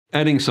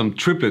Adding some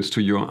triplets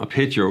to your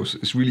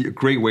arpeggios is really a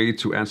great way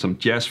to add some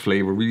jazz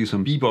flavor, really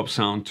some bebop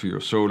sound to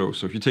your solo.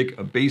 So if you take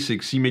a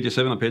basic C major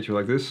 7 arpeggio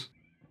like this,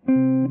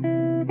 now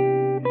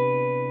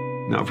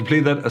if you play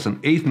that as an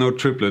 8th note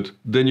triplet,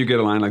 then you get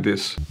a line like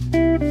this.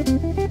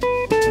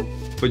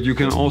 But you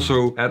can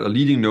also add a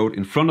leading note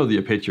in front of the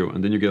arpeggio,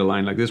 and then you get a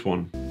line like this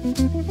one.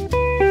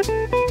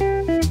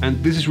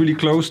 And this is really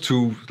close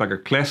to like a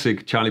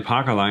classic Charlie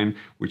Parker line,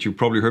 which you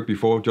probably heard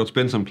before. George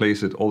Benson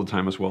plays it all the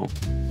time as well.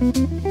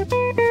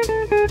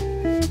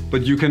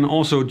 But you can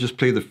also just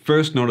play the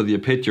first note of the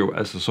arpeggio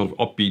as a sort of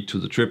upbeat to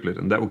the triplet,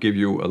 and that will give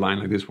you a line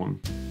like this one.